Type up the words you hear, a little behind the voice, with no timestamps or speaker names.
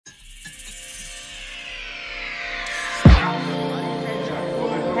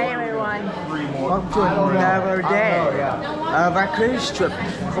to another day of our cruise trip.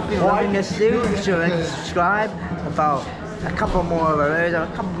 Hope you're loving this series. Be sure to subscribe about a couple more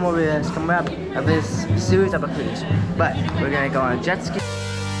videos coming up of this series of a cruise. But we're gonna go on a jet ski.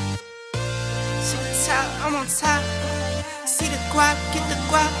 See the top, I'm on top. See the guap, get the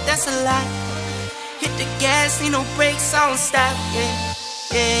guap, that's a lot. Hit the gas, need no brakes, I don't stop.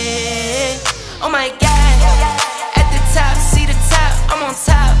 Yeah. Oh my God. At the top, see the top, I'm on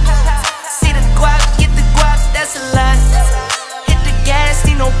top. See the guap, get the guap, that's a lot. Hit the gas,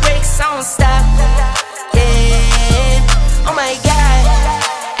 need no brakes, I don't stop. Yeah. Oh my God.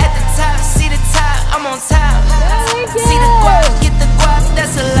 At the top, see the top, I'm on top. See the guap, get the guap,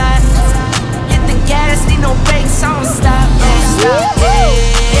 that's a lot. Hit the gas, need no brakes, I don't stop. Yeah.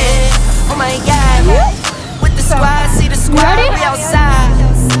 Oh my God. With the squad, see the squad, we outside.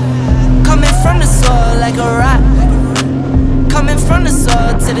 Coming from the soil like a rock. Coming from the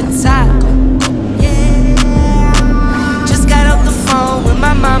soil to the top. Yeah. Just got off the phone with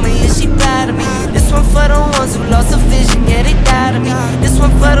my mama, yeah, she proud of me. This one for the ones who lost a vision, yeah, they died of me. This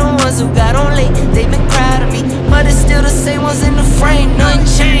one for the ones who got on late, they been proud of me. But it's still the same ones in the frame, nothing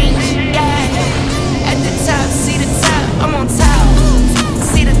changed. Yeah. At the top, see the top, I'm on top.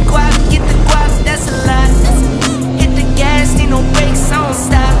 See the guap, get the guap, that's a lot. Hit the gas, need no brakes, I don't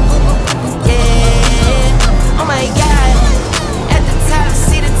stop. Yeah. Oh my God. At the top,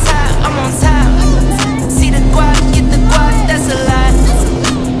 see the top, I'm on top. See the guap, get the guap, that's a lot.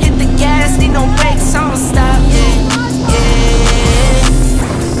 Hit the gas, need no brakes, I don't stop. Yeah.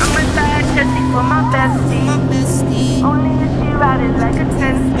 I'm a side testing for my bestie. Only if she ride it like a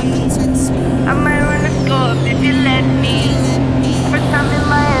 10-speed. I might run a score if you let me. First time in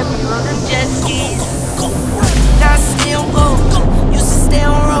Miami, roll them jet skis. Now I stay on go, used to stay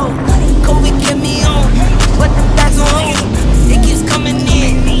on road. COVID kept me on, but the bags on hold. It keeps coming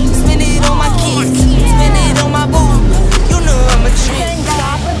in, spend it on my kids, spend it on my boo. You know I'm a trend.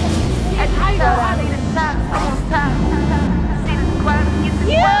 At the top, see the top, I'm on top. See the squad, get the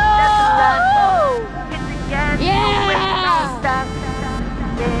squad, that's a lot. Hit the gas, don't stop.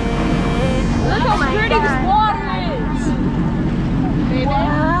 Yeah. Look how pretty this water is! Baby.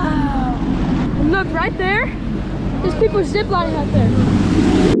 Wow! And look, right there, there's people ziplining out there.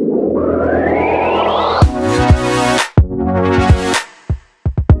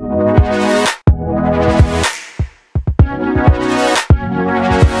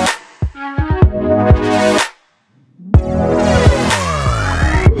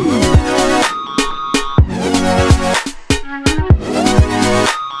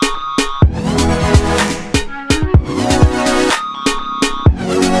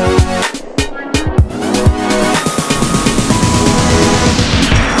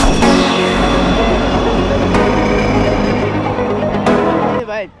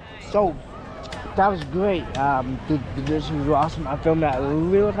 So that was great. The vision was awesome. I filmed that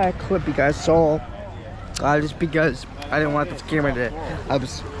little kind of clip you guys saw, just because I didn't want this camera to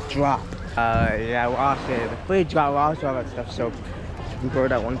just drop. Yeah, we also the footage got lost, all that stuff. So we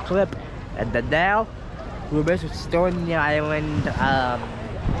recorded that one clip, and then now we're basically still in the island.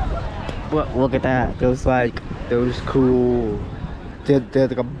 Look at that. Those cool. There's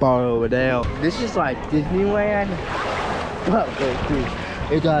like a bar over there. This is like Disneyland. Well, very cool.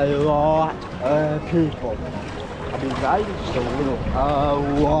 It got a lot of people. I mean, not even just a little, a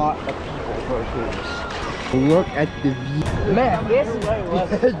lot of people for a cruise. Look at the view. Man, this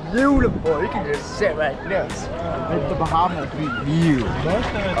is beautiful. You can just sit right this. It's the Bahamas view.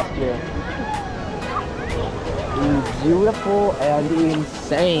 It's beautiful and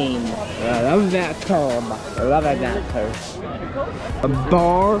insane. I love that calm. I love that coast. A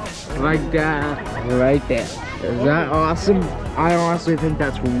bar like that right there. Is that awesome? I honestly think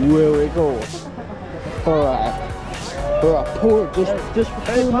that's really cool for a port just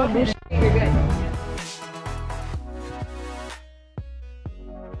for